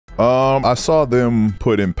I saw them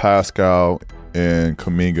put in Pascal and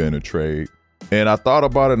Kuminga in a trade. And I thought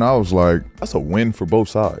about it and I was like, that's a win for both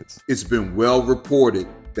sides. It's been well reported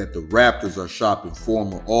that the Raptors are shopping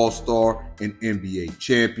former All-Star and NBA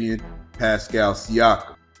champion Pascal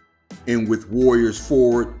Siakam. And with Warriors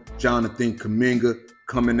forward Jonathan Kuminga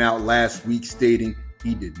coming out last week stating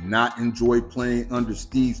he did not enjoy playing under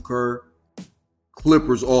Steve Kerr,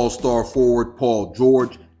 Clippers All-Star forward Paul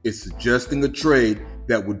George is suggesting a trade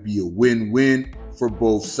that would be a win-win for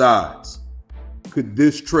both sides. Could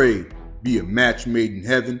this trade be a match made in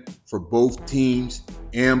heaven for both teams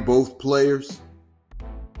and both players?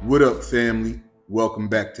 What up, family? Welcome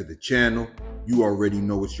back to the channel. You already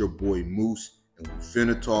know it's your boy Moose, and we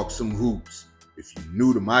finna talk some hoops. If you're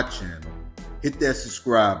new to my channel, hit that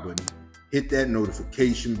subscribe button, hit that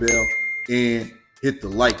notification bell, and hit the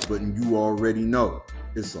like button. You already know.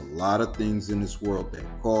 There's a lot of things in this world that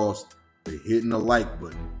cost, but hitting the like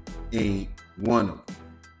button ain't one of them.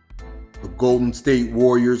 The Golden State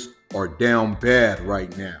Warriors are down bad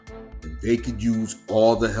right now, and they could use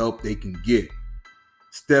all the help they can get.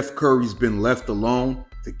 Steph Curry's been left alone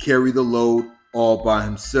to carry the load all by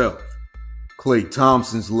himself. Klay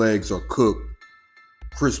Thompson's legs are cooked.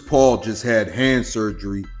 Chris Paul just had hand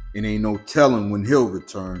surgery and ain't no telling when he'll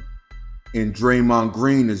return. And Draymond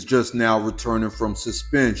Green is just now returning from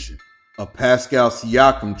suspension. A Pascal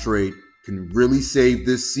Siakam trade can really save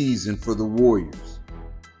this season for the Warriors.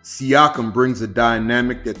 Siakam brings a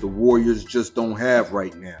dynamic that the Warriors just don't have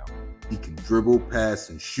right now. He can dribble, pass,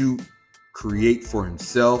 and shoot, create for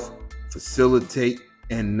himself, facilitate,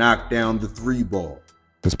 and knock down the three ball.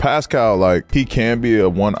 Because Pascal, he can be a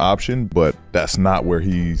one option, but that's not where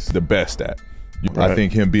he's the best at. Right. I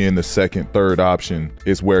think him being the second, third option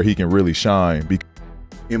is where he can really shine.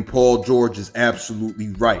 And Paul George is absolutely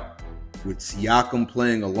right. With Siakam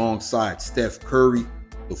playing alongside Steph Curry,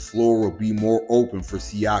 the floor will be more open for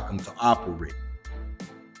Siakam to operate.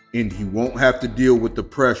 And he won't have to deal with the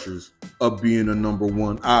pressures of being a number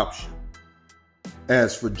one option.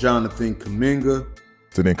 As for Jonathan Kuminga.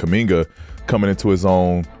 So then Kuminga coming into his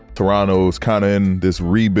own. Toronto's kind of in this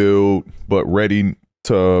rebuild, but ready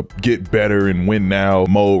to get better and win now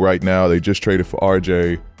mode right now. They just traded for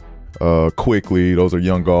RJ quickly. Those are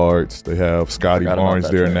young guards. They have Scotty Barnes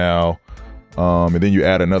there now. And then you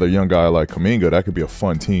add another young guy like Kuminga. That could be a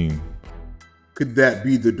fun team. Could that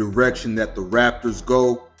be the direction that the Raptors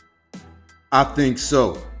go? I think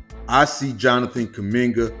so. I see Jonathan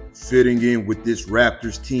Kuminga fitting in with this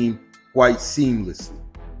Raptors team quite seamlessly.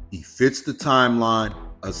 He fits the timeline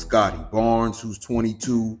of Scotty Barnes, who's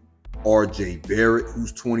 22, RJ Barrett,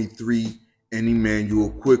 who's 23, and Emmanuel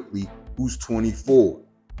Quickley, who's 24.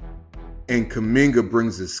 And Kuminga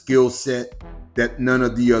brings a skill set that none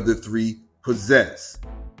of the other three possess.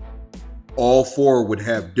 All four would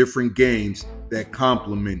have different games that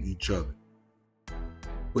complement each other.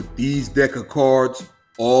 But these deck of cards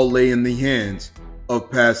all lay in the hands of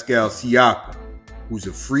Pascal Siakam, who's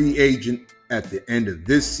a free agent at the end of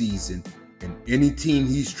this season, and any team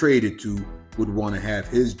he's traded to would want to have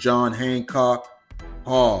his John Hancock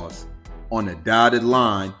pause on a dotted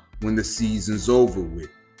line when the season's over with.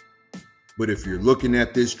 But if you're looking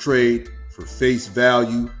at this trade for face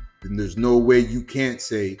value, then there's no way you can't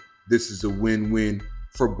say this is a win-win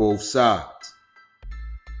for both sides.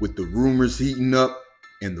 With the rumors heating up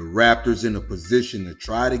and the Raptors in a position to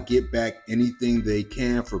try to get back anything they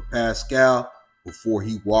can for Pascal before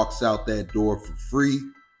he walks out that door for free,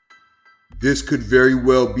 this could very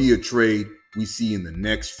well be a trade we see in the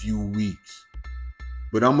next few weeks.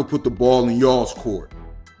 But I'm going to put the ball in y'all's court.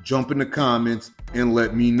 Jump in the comments and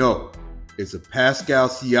let me know. Is a Pascal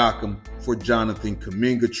Siakam for Jonathan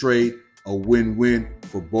Kuminga trade a win-win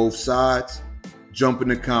for both sides? Jump in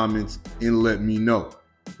the comments and let me know.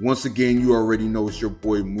 Once again, you already know it's your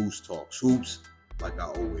boy Moose Talks Hoops. Like I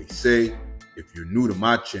always say, if you're new to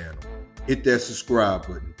my channel, hit that subscribe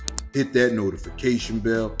button, hit that notification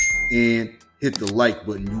bell, and hit the like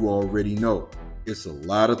button. You already know. It's a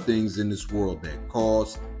lot of things in this world that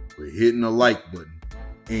cost, but hitting the like button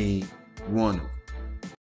ain't one of them.